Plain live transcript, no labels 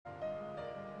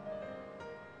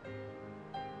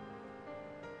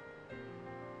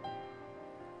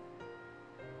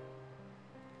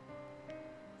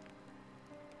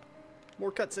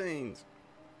More cutscenes.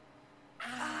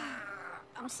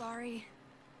 I'm sorry.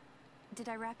 Did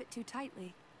I wrap it too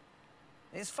tightly?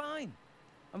 It's fine.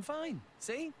 I'm fine.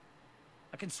 See?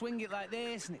 I can swing it like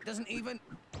this and it doesn't even...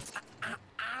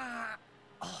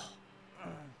 Oh.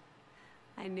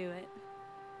 I knew it.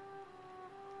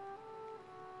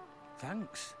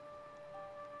 Thanks.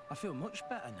 I feel much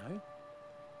better now.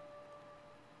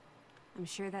 I'm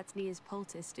sure that's Nia's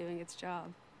poultice doing its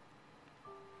job.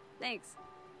 Thanks.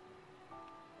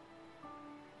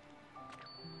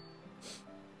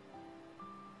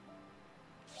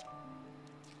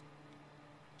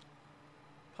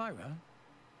 Pyra,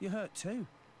 you hurt too.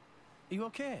 Are you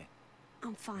okay?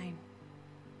 I'm fine.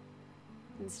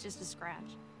 It's just a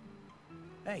scratch.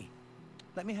 Hey,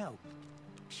 let me help.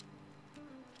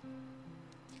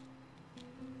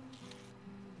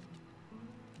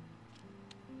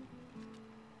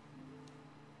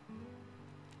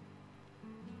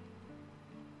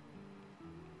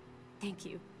 Thank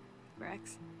you,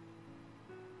 Rex.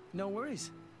 No worries.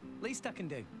 Least I can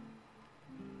do.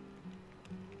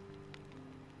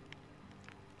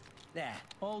 There,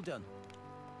 all done.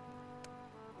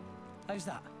 How's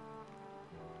that?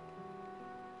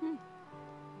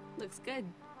 Looks good.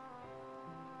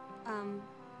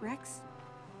 Rex?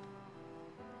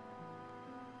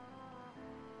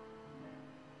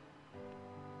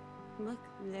 Look,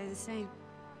 they're the same.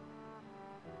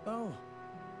 Oh.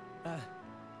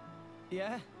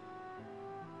 Yeah?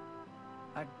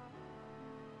 I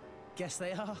guess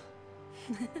they are.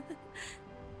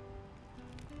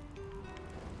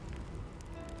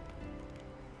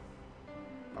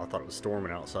 I thought it was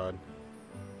storming outside.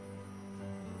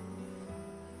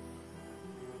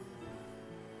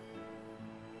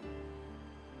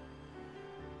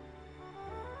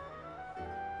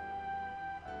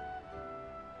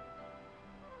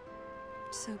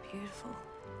 So beautiful.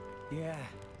 Yeah.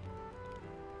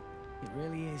 It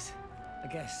really is. I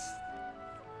guess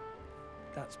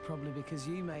that's probably because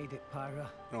you made it, Pyra.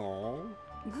 Aww.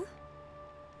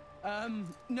 Huh?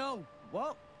 No.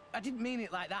 What? I didn't mean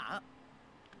it like that.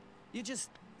 You're just,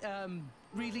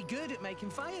 really good at making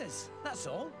fires. That's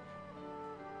all.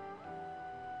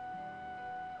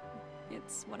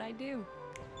 It's what I do.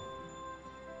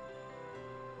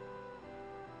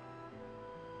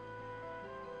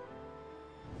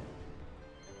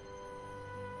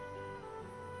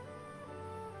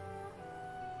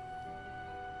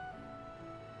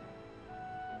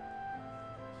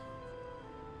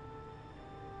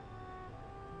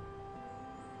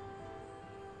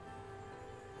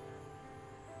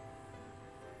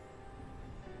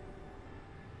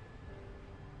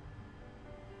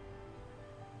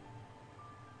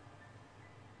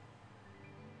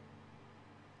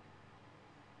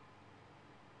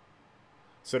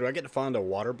 So do I get to find a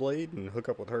water blade and hook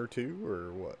up with her too,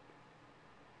 or what?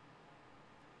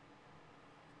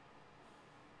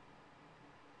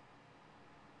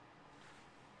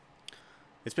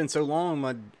 It's been so long,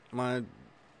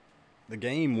 the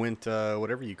game went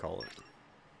whatever you call it.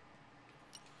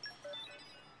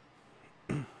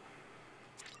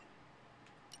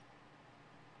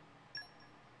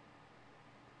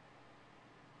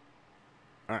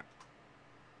 Alright.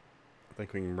 I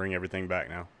think we can bring everything back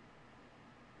now.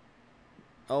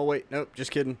 Oh, wait. Nope.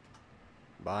 Just kidding.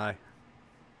 Bye.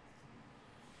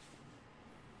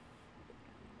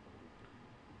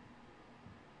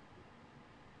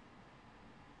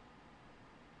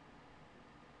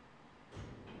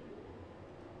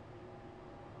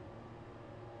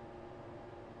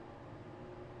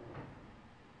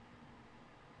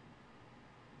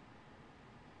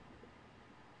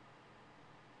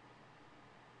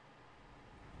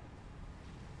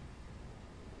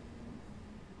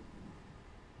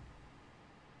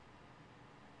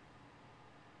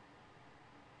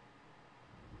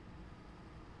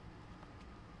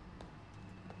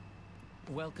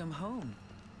 Welcome home,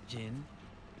 Jin.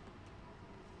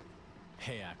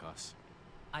 Hey, Akos.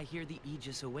 I hear the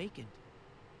Aegis awakened.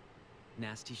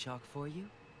 Nasty shock for you?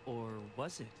 Or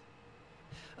was it?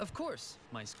 Of course,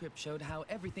 my script showed how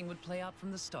everything would play out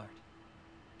from the start.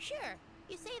 Sure,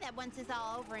 you say that once it's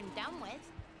all over and done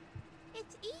with.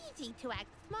 It's easy to act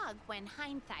smug when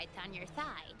hindsight's on your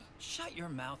side. Shut your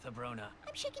mouth, Abrona.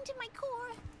 I'm shaking to my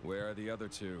core. Where are the other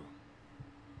two?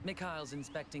 Mikhail's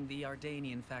inspecting the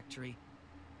Ardanian factory.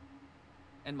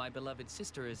 And my beloved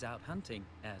sister is out hunting,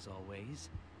 as always.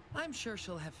 I'm sure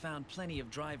she'll have found plenty of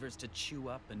drivers to chew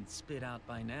up and spit out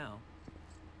by now.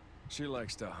 She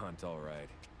likes to hunt, all right.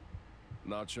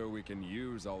 Not sure we can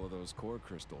use all of those core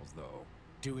crystals, though.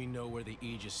 Do we know where the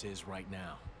Aegis is right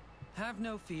now? Have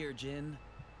no fear, Jin.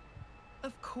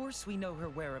 Of course we know her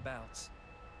whereabouts.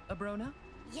 Abrona?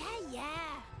 Yeah,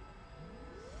 yeah.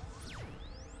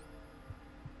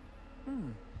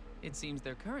 It seems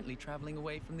they're currently traveling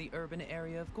away from the urban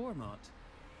area of Gormott.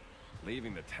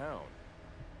 Leaving the town.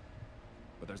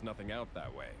 But there's nothing out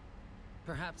that way.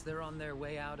 Perhaps they're on their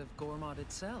way out of Gormott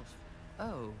itself.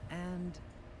 Oh, and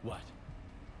What?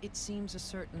 it seems a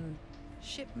certain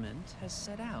shipment has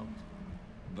set out.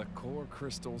 The core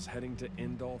crystals heading to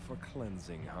Indal for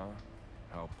cleansing, huh?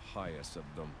 How pious of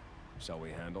them. Shall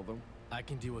we handle them? I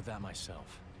can deal with that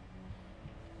myself.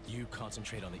 You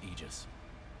concentrate on the Aegis.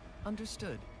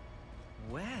 Understood.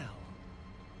 Well,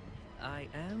 I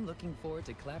am looking forward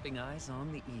to clapping eyes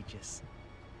on the Aegis.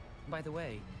 By the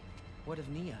way, what of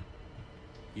Nia?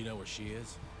 You know where she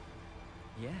is?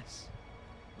 Yes.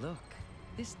 Look,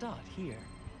 this dot here.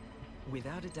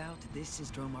 Without a doubt, this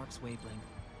is Dromark's wavelength.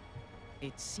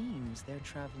 It seems they're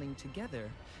traveling together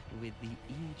with the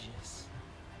Aegis.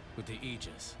 With the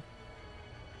Aegis.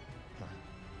 Huh.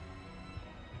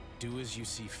 Do as you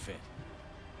see fit.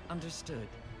 Understood.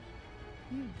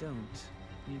 You don't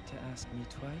need to ask me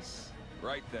twice.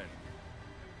 Right then.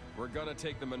 We're gonna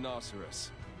take the Monoceros.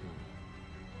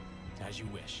 As you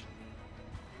wish.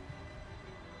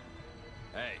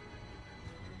 Hey.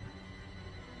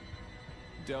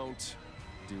 Don't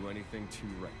do anything too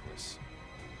reckless.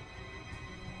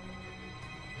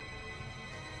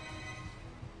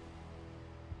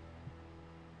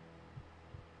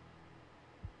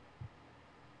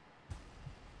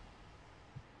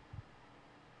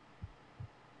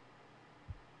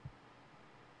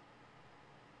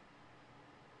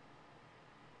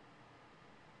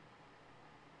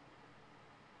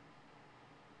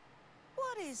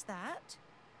 What is that?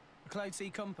 A Cloud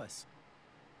Sea compass.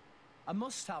 A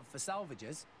must-have for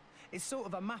salvagers. It's sort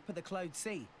of a map of the Cloud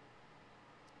Sea.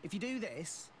 If you do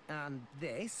this, and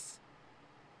this...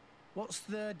 What's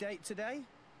the date today?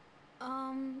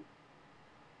 Amathatober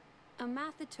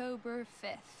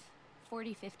 5th,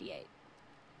 4058.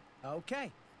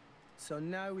 Okay. So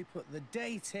now we put the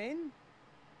date in.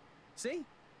 See?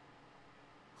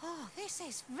 Oh, this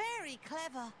is very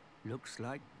clever. Looks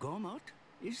like Gormott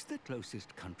is the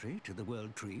closest country to the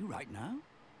World Tree right now.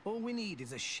 All we need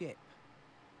is a ship.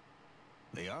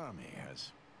 The army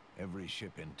has every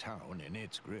ship in town in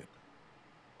its grip.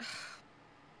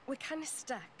 We're kind of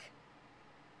stuck.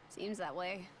 Seems that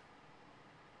way.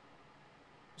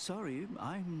 Sorry,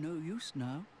 I'm no use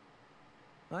now.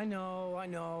 I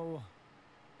know.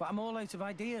 But I'm all out of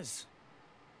ideas.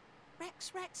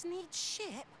 Rex needs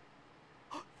ship.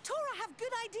 Tora have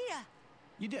good idea.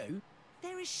 You do?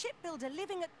 There is shipbuilder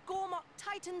living at Gormott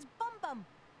Titan's Bum.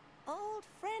 Old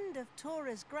friend of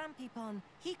Tora's Grampypon.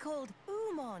 He called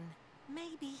Umon.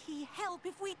 Maybe he help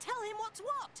if we tell him what's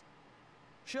what.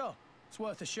 Sure. It's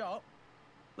worth a shot.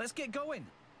 Let's get going.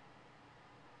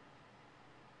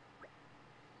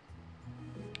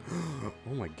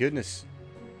 Oh my goodness.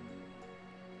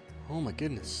 Oh my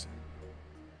goodness.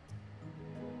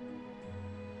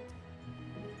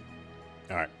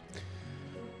 Alright.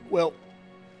 Well,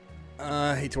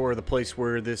 hey Tora, the place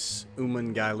where this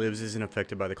Uman guy lives isn't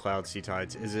affected by the Cloud Sea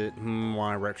tides, is it?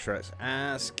 Why, Rextress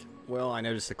ask. Well, I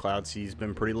noticed the Cloud Sea's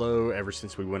been pretty low ever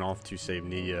since we went off to save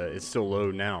Nia. It's still low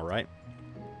now, right?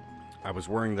 I was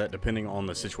worrying that depending on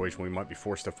the situation, we might be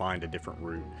forced to find a different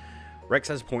route. Rex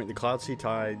has a point. The Cloud Sea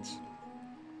tides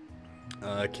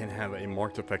can have a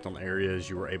marked effect on the areas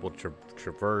you were able to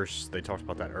traverse. They talked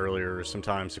about that earlier.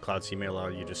 Sometimes the Cloud Sea may allow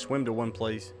you to swim to one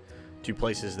place, to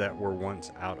places that were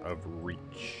once out of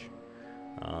reach.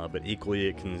 But equally,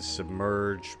 it can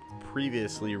submerge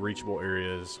previously reachable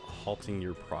areas, halting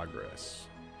your progress.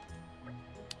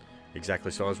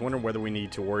 Exactly. So I was wondering whether we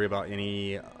need to worry about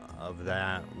any of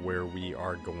that where we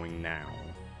are going now.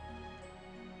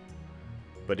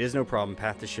 But is no problem.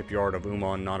 Path to shipyard of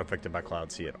Umon not affected by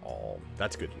Cloud Sea at all.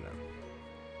 That's good to know.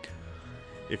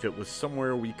 If it was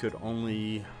somewhere we could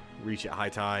only reach at high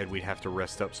tide, we'd have to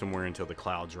rest up somewhere until the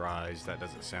clouds rise. That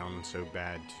doesn't sound so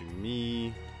bad to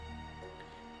me.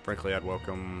 Frankly, I'd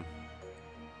welcome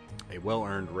a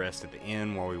well-earned rest at the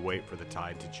inn while we wait for the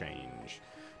tide to change.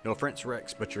 No offense,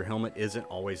 Rex, but your helmet isn't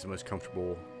always the most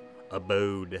comfortable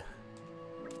abode.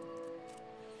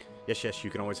 Yes, you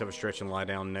can always have a stretch and lie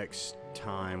down next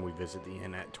time we visit the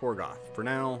inn at Torgoth. For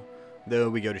now, though,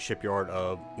 we go to shipyard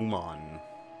of Umon.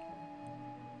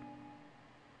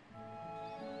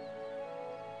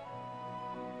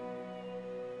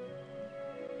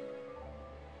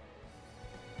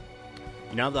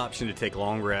 You now have the option to take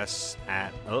long rests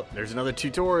at... Oh, there's another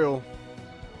tutorial.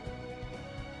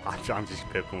 I'm just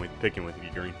picking with you,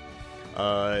 Green.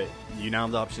 You now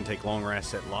have the option to take long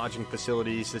rests at lodging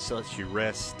facilities. This lets you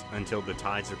rest until the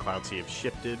tides of Cloud Sea have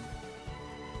shifted.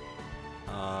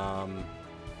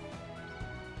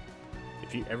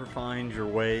 If you ever find your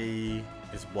way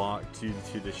is blocked due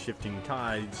to the shifting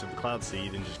tides of the Cloud Sea,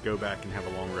 then just go back and have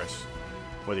a long rest,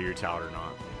 whether you're tired or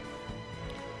not.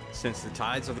 Since the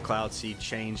tides of the Cloud Sea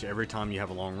change every time you have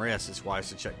a long rest, it's wise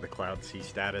to check the Cloud Sea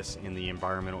status in the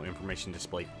environmental information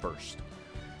display first.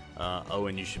 Oh,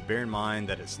 and you should bear in mind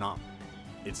that it's not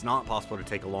possible to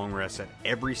take a long rest at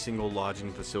every single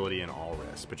lodging facility in all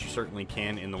rests, but you certainly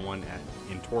can in the one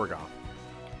in Torgoth,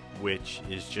 which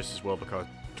is just as well because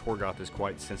Torgoth is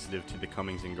quite sensitive to the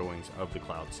comings and goings of the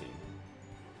Cloud Sea.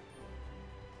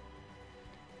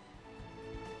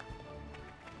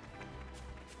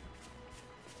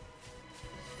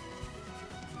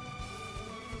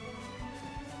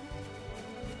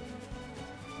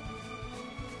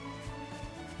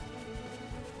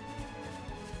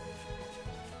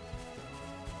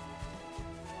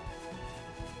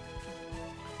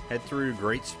 Head through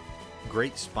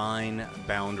Great Spine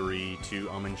boundary to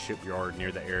Uman Shipyard near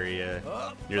the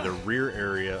rear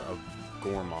area of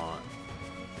Gormont.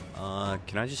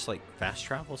 Can I just like fast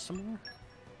travel somewhere?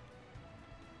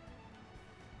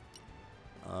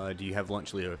 Do you have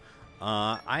lunch, Leo?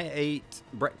 I ate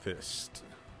breakfast.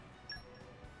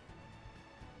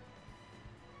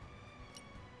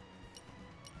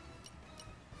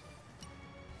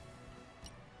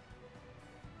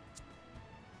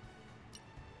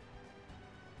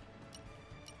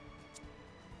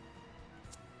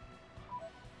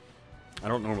 I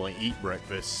don't normally eat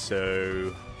breakfast,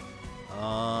 so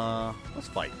let's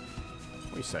fight.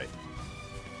 What do you say?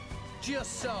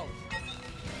 Just so.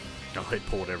 Oh, it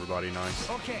pulled everybody nice.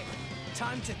 Okay,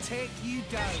 time to take you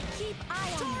down. Keep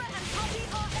eye on Tora and Poppy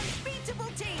are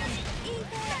unbeatable team.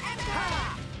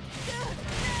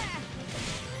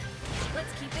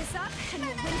 Let's keep this up and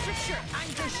we'll win for sure.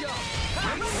 Anchor shot.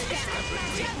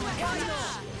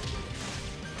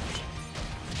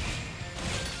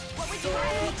 What would you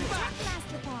like to attack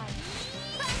Master Pod?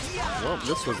 Well,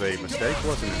 this was a mistake,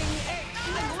 wasn't it?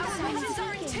 Our weapons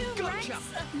are in two ranks.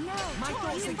 No, My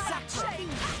goal's exactly.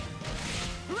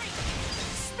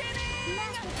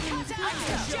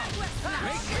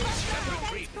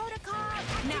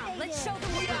 Now let's show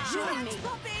them what you're doing me.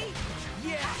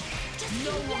 Yeah.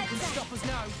 No one can stop us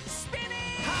now.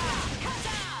 Spinning.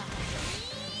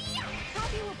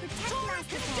 Poppy will protect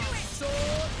Master Pod.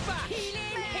 Sword back.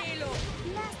 Healing halo.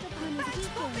 Master Pod is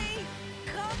weakened.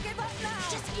 Can't give up now.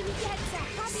 Just give me that.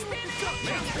 Poppy will protect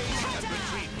Master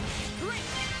Pod.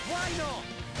 Why not?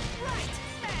 Right.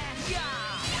 Yeah.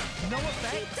 No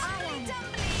effect.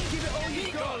 Give it all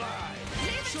you got.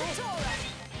 Leave it to Tora.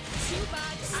 Too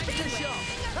bad. Anchor shot.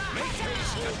 Make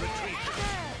haste and retreat.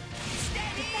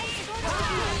 Steady.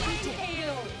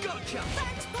 Halo. Gotcha.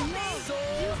 Thanks, Poppy.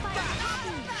 Sword You fight back.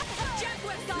 Poppy.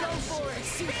 Jaguar Go for it.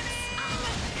 Spinning.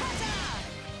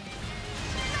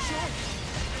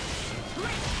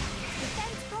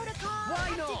 Defense protocol Why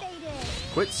not?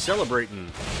 activated. Quit celebrating.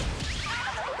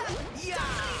 Yeah.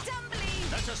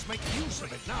 Let us make use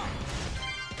of it now.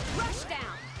 Rush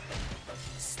down.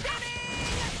 Spinning.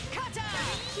 Cutter.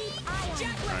 Keep eye on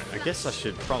him. Alright, I guess I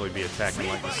should probably be attacking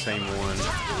like the same one.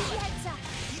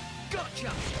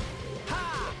 Gotcha.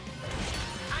 Ha.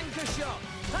 Anchor shot.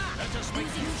 Ha. Let us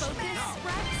make use of it now.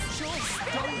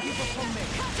 Don't give up on me.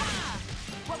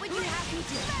 What would you have me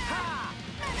do? Ha.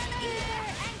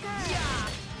 Either anchor.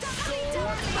 Yeah.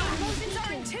 Our motions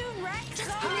are in tune, Rex.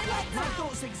 My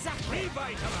thoughts exactly.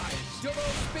 Revitalize.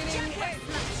 Double spinning edge.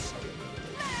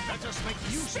 Let us make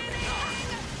use of it now.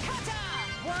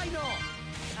 Why not?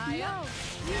 No,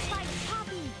 you fight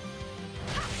Poppy.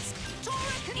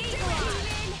 Tora can do Eagle it.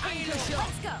 Eye. Anchor shot.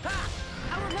 Let's go. Ha.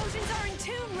 Our motions are in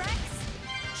tune, Rex.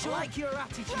 I like your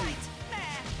attitude.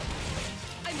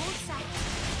 I won't sack.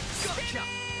 Gotcha.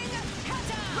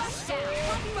 Rush down.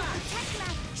 Poppy will protect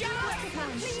Master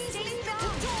Pod. Stay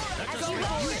strong. Let As us you make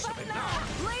roll use of it now.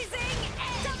 blazing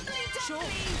edge. Sure.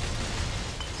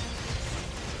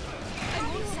 I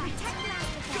won't protect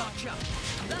Master Pod. Gotcha.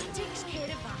 That takes care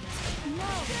of us.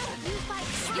 No, you fight.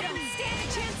 You don't stand a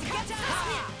chance to get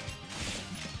down.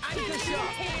 Anchor shot.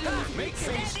 Make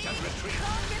haste and retreat.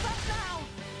 Can't give up now.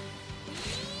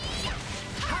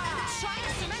 Try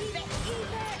to cement this.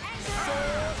 Either anchor.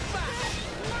 Sword back.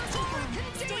 Master Pod,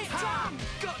 stay strong.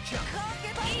 Gotcha. Can't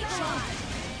give up now.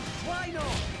 Why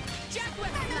not? Jaguar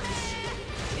smash.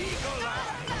 Eagle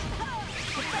eye.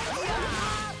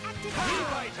 Activate.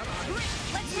 Revitalize.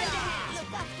 Let's lend a hand.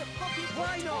 Look after Poppy.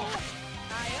 Why not?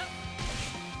 Eye up.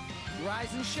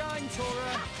 Rise and shine,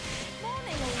 Tora.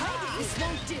 Morning already. This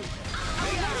won't do.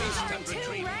 Our motions are in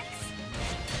tune, Rex.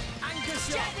 Anchor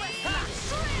shot. Jaguar Ha.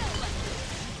 smash.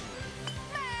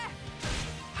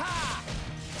 Ha.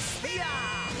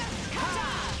 Yeah.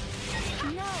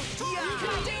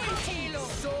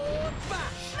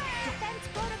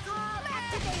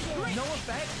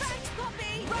 effect. Thanks,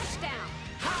 Poppy! Rush down.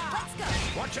 Let's go.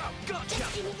 Watch out! Gotcha.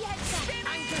 Just give me the heads up.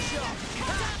 Anchor shot.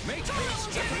 Make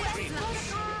haste and retreat!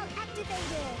 Protocol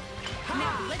activated.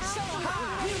 Now let's show them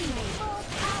how we move. Full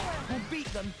power. We'll beat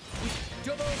them with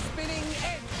double spinning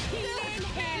edge. Healing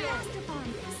halo.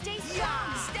 Stay strong.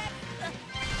 Yeah. Step.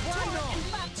 Why not?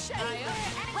 Let's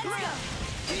Let's go.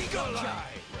 Eagle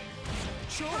Eye!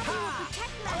 Sure.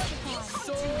 Protect Mastercon.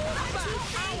 So back.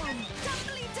 Iron.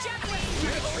 Doubly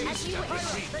Make As you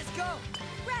haste. wish. Let's go.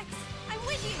 Rex, I'm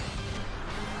with you!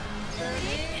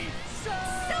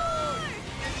 Sword.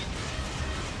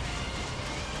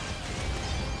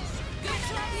 Good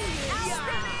job.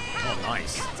 Oh,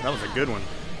 nice. That was a good one.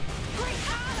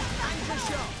 Anchor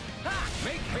shot.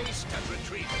 Make haste and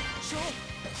retreat! Sure.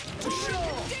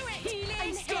 Sure. Do it.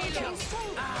 Healing Gotcha. halo.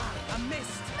 I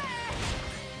missed.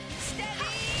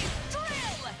 Steady.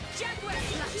 Drill. Jaguar.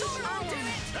 Toro, do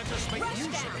it. Let us make Rush use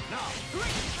down. of it now!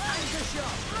 Anchor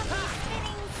shot.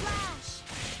 Spinning flash.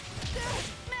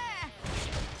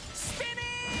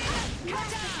 Spinning.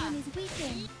 Mastercon is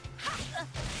weakened.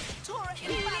 Tora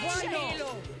Why impact.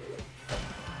 not?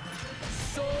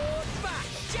 Sword back.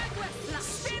 Jaguar flash.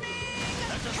 Spinning.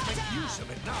 Let us make use of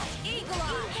it now! Eagle eye.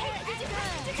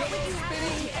 Double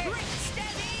spinning edge.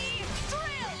 Steady.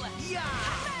 Drill. Yeah.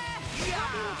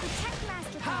 Yeah. Protect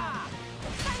Mastercon. Ha.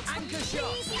 Anchor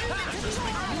shot. Let us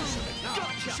make use of it now.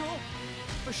 Gotcha. Sure.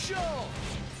 For sure.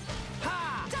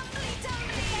 Ha.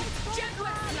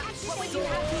 Jaguar flash. What would you Sword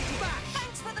have me do? back.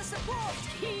 Thanks for the support.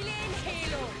 Healing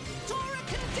halo. Tora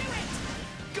can do it.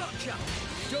 Gotcha.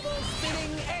 Double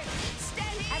spinning edge.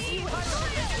 Steady. As you wish.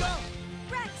 Let's go.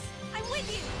 Rex, I'm with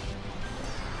you!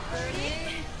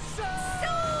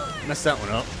 Sword. Messed that one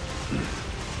up.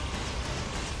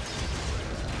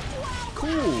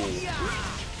 Cool.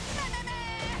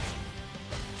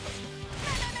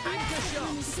 Anchor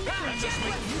shot. Let us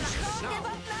make use of it Don't give now!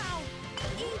 up now.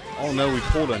 Oh no, we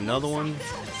pulled another one.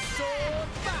 Sword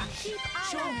back. Keep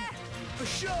eye on it. For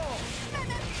sure.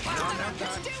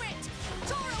 Let's do it.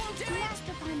 Tora will do it.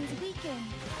 Mastercon is weakened.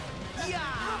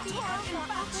 Yeah. The Alpha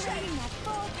operating at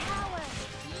full power.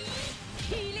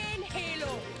 Healing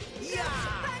halo. Yeah.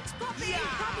 Thanks, Poppy. Yeah.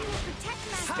 Poppy will protect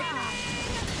Mastercon.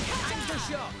 Anchor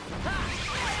shot.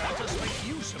 Let us make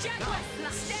use of it Jaguar now!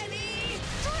 flash. Steady.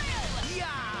 Drill.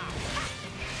 Yeah.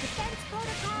 Defense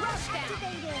protocol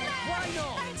activated. Why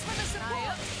not? Thanks for the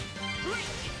support.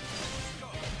 Break.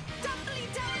 Doubly.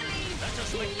 Let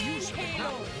us make Healing use of it halo.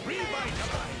 now!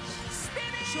 Revitalize!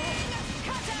 Spinning.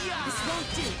 Cutter. Yeah. This won't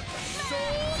do.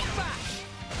 Sword back.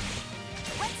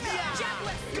 Let's go. Yeah.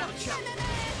 Jaguar Gotcha.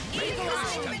 Eagle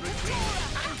haste eye. and retreat.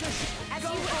 Anchor shot. As Go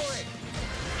you for wish. it.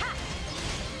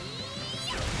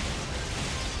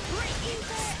 Break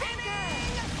anchor.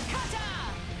 Cutter.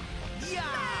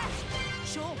 Yeah.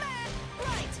 Sure.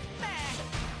 Right.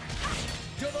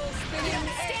 Double spinning edge.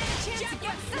 Stand a chance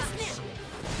against this now.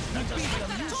 Let us Beat make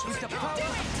them. use of It's it the now! power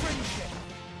of friendship.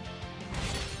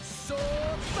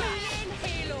 Sword back. Healing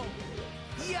halo.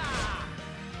 Yeah.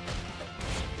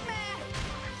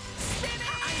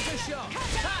 Spinning. Anchor shot.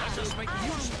 Let us make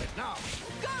use of it now!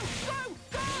 Go.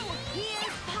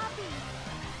 Here's Poppy.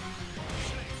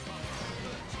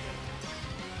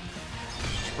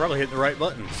 Should probably hit the right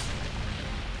buttons.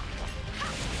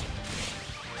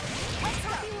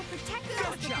 Poppy will protect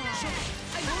Mastercon.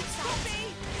 I won't Poppy.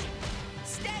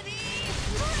 Steady.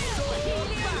 Drill.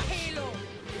 Healing halo.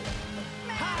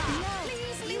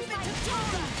 Please leave it to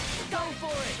Tora. Go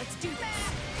for it. Let's do this.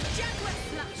 Jaguar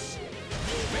flash.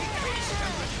 Make haste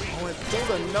and retreat! Oh, it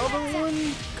pulled another one?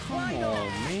 Come on,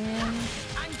 man.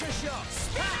 Anchor shot.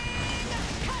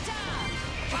 Cutter.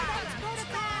 Defense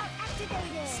protocol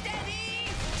activated. Steady.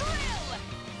 Drill.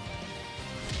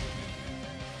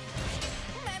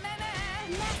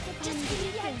 Just give me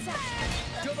the heads up.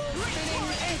 Double spinning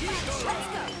edge. Let's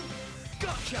go.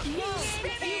 Gotcha.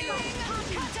 Halo.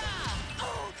 Cutter.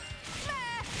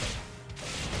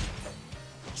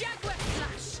 Jaguar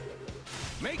flash.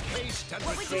 Make haste and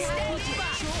What would you retreat! stand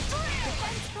back?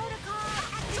 Defense protocol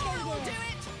activated. Will do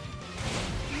it.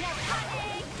 No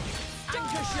panic.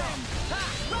 Anchor shot.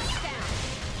 Rush down.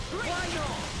 Why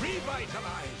not?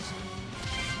 Revitalize!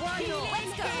 Why not?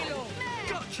 Let's go. Halo.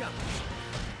 Gotcha.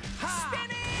 Ha.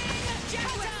 Spinning.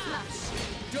 Jaguar flash.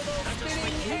 Double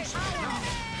spinning edge.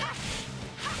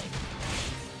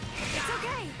 It's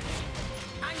okay.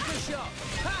 Anchor shot.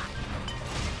 Ha.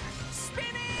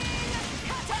 Spinning.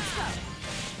 Cutter.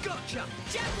 Gotcha.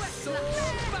 Jaguar Sword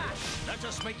flash. bash. Let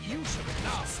us make use of it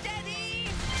now! Steady.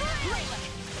 Drill.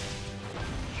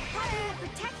 Poppy will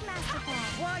protect Mastercon.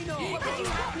 Why not? What would you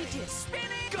have me do?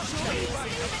 Spinning. Gotcha. Please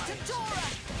leave it to Tora.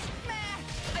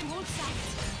 I won't fight.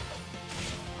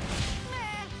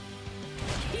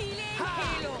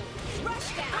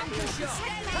 Let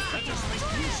us make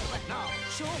use of it now.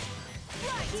 Sure.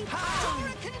 Right.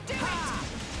 Dora can do it.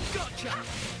 Gotcha.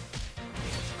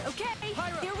 Okay,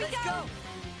 Pyro, here we let's go. go.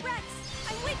 Rex,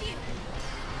 I'm with you.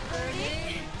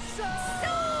 Burning Sword.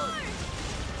 sword.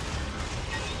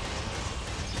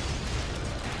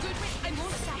 Good win. I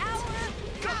won't hour.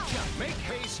 Gotcha. Make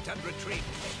haste and retreat.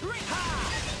 Ha!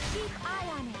 Keep eye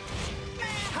on it.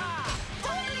 Ha!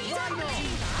 Totally Rhino. done.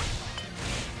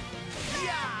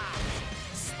 Yeah!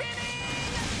 Spinning!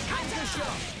 Counter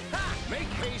shot! Ha!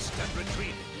 Make haste and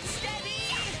retreat. Steady.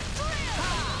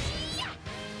 Ha!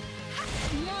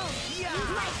 No. Yeah!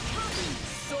 Use my copy.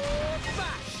 Sword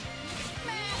bash!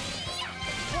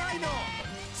 Rhino!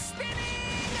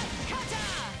 Spinning. Cutter.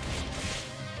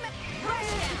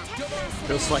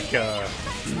 Feels like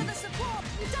Thanks for the support.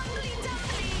 Doubly.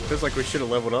 feels like we should have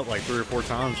leveled up like 3 or 4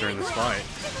 times during this fight.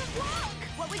 Didn't work.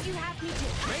 What would you have me do?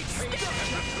 Make haste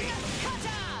and retreat.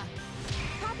 Cutter.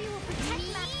 Poppy will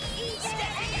protect that.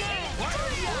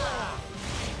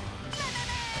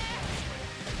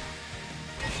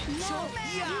 No.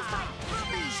 Yeah. Use my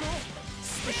Poppy.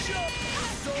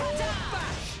 Sword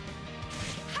bash!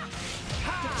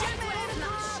 Ha!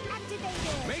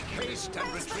 Activated. Make haste and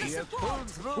retreat. Pulled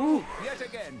through yet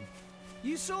again.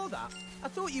 You saw that? I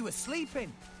thought you were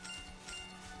sleeping.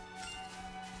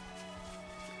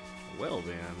 Well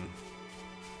then.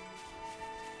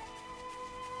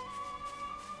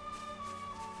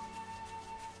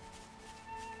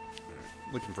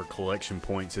 Looking for collection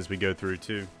points as we go through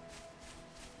too.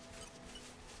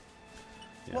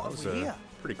 Yeah, What that have was we a here?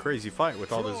 pretty crazy fight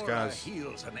with all those Flora guys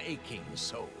heals an aching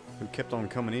soul. who kept on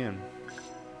coming in.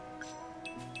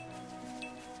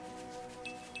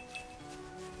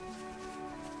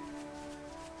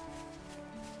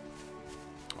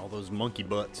 All those monkey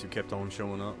butts who kept on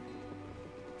showing up.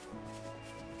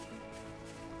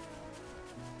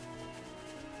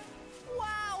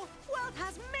 Wow! World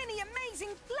has many amazing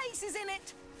places in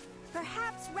it.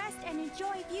 Perhaps rest and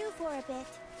enjoy view for a bit.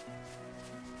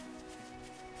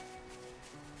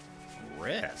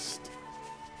 Rest.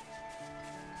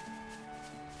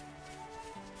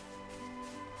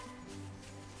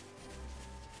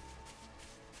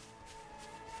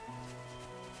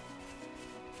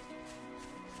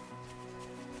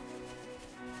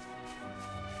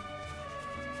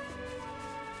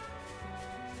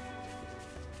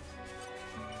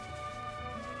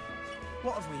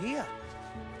 What have we here?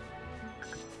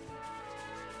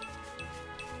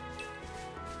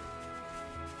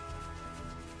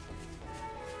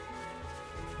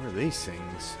 What are these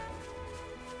things?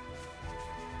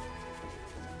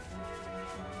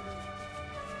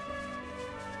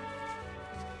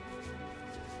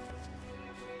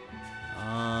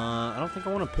 I don't think I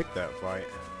want to pick that fight.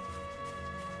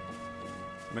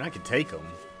 I mean, I could take them.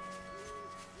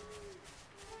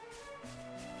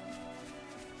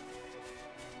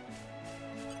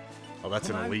 Oh, that's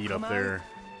Come an out, elite come up out. there.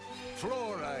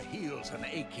 Flora heals an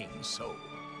aching soul.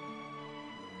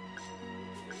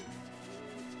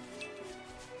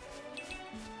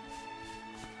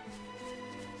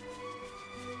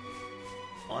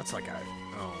 Oh, that's like a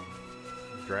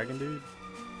dragon dude.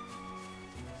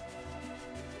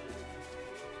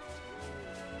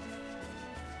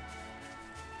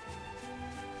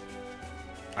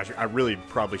 I really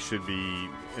probably should be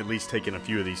at least taking a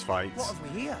few of these What fights.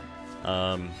 have we here?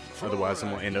 Otherwise, I'm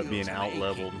gonna end up being Flora heals an out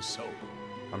leveled. aching soul.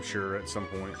 I'm sure at some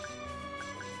point.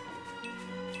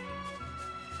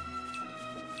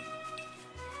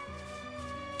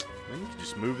 Then you can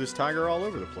just move this tiger all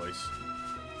over the place.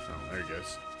 Oh, there he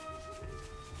goes.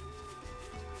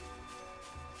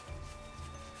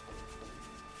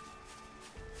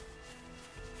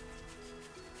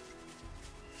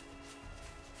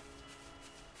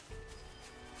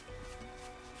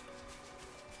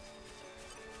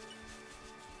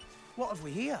 What have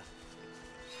we here?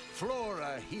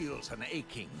 Flora heals an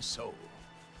aching soul.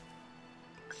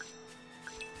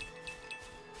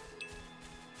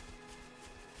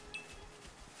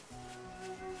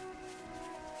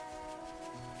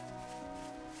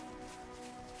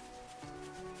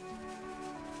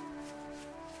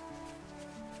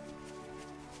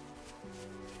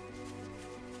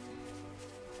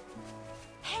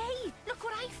 Hey, look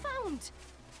what I found.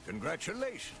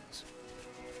 Congratulations.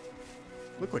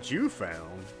 Look what you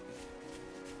found.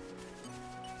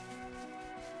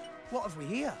 What have we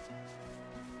here?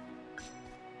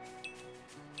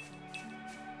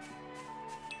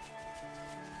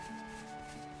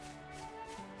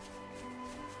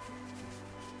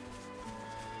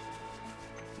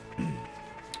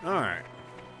 Alright.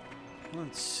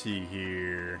 Let's see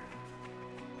here.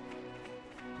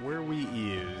 Where we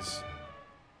is.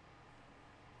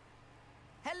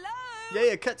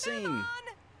 Yeah, cutscene. Umon!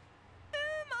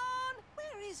 Umon!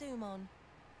 Where is Umon?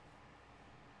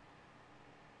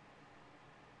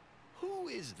 Who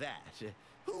is that?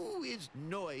 Who is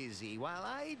noisy while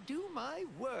I do my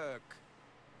work?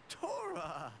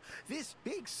 Tora! This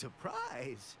big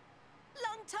surprise!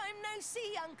 Long time no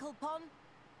see, Uncle Pon.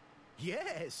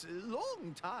 Yes,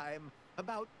 long time.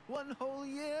 About 1 whole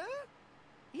year?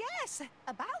 Yes,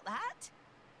 about that.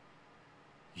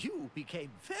 You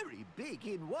became very big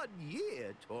in 1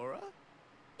 year, Tora.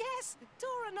 Yes,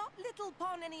 Tora not Little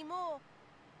Pon anymore.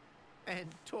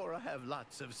 And Tora have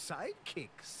lots of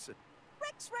sidekicks.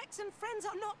 Rex and friends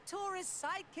are not Tora's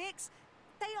sidekicks.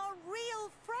 They are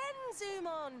real friends,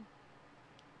 Umon.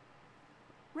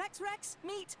 Rex,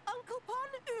 meet Uncle Pon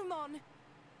Umon.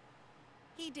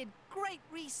 He did great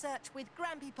research with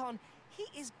Grampy Pon. He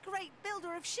is great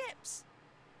builder of ships.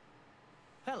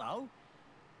 Hello.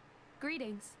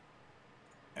 Greetings.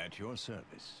 At your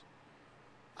service.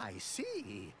 I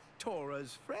see.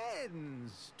 Tora's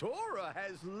friends. Tora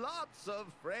has lots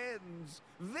of friends.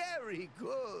 Very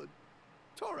good.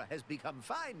 Tora has become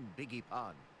fine, Biggie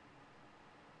Pon.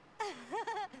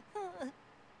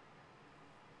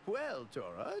 Well,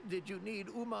 Tora, did you need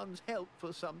Umon's help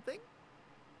for something?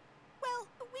 Well,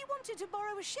 we wanted to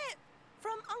borrow a ship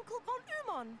from Uncle Pon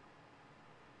Umon.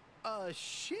 A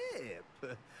ship?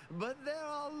 But there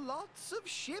are lots of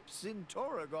ships in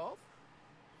Toragov.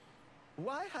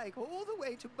 Why hike all the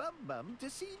way to Bum Bum to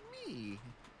see me?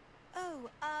 Oh,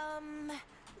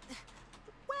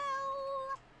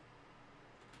 well...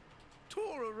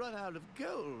 Tora run out of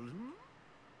gold,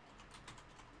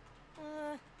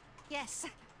 yes.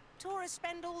 Tora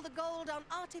spend all the gold on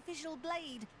artificial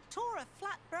blade. Tora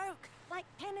flat broke, like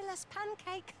penniless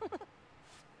pancake.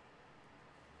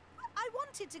 I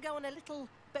wanted to go on a little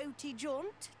boaty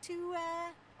jaunt to,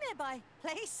 nearby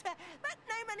place, but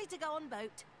no money to go on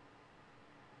boat.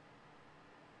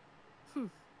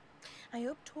 I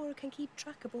hope Tora can keep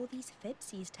track of all these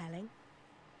fibs he's telling.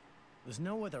 There's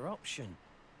no other option.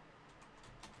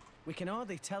 We can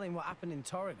hardly tell him what happened in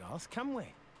Toragorth, can we?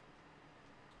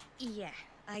 Yeah,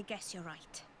 I guess you're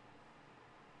right.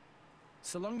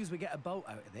 So long as we get a boat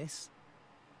out of this.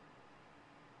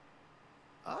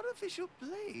 Artificial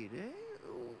blade, eh?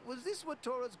 Was this what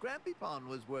Tora's Grampy Pon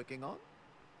was working on?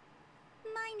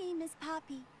 My name is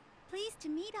Poppy. Pleased to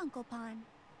meet Uncle Pon.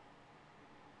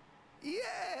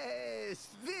 Yes,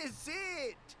 this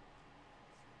it!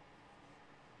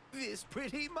 This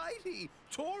pretty mighty!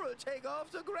 Tora take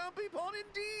after Grampy Pon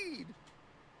indeed!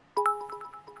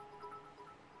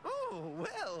 Oh,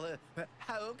 well,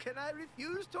 how can I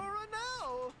refuse Tora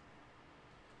now?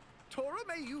 Tora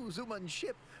may use Uman's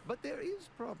ship, but there is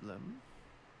problem.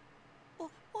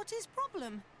 What is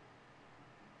problem?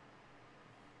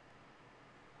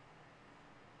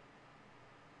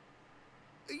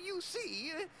 You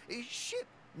see, ship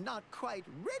not quite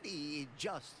ready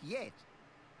just yet.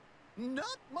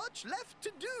 Not much left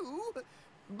to do,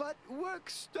 but work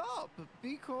stop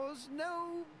because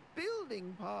no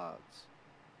building parts.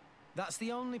 That's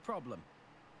the only problem.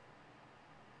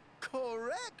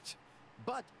 Correct.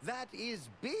 But that is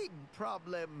big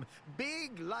problem.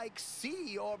 Big like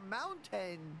sea or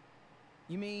mountain.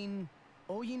 You mean,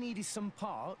 all you need is some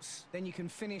parts, then you can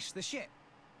finish the ship?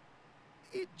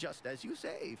 It just as you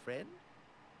say, friend.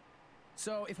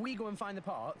 So if we go and find the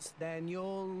parts, then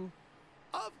you'll...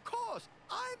 Of course.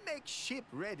 I make ship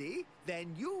ready,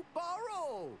 then you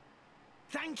borrow.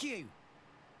 Thank you.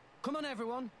 Come on,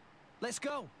 everyone. Let's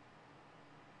go.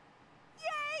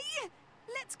 Yay!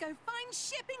 Let's go find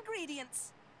ship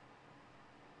ingredients.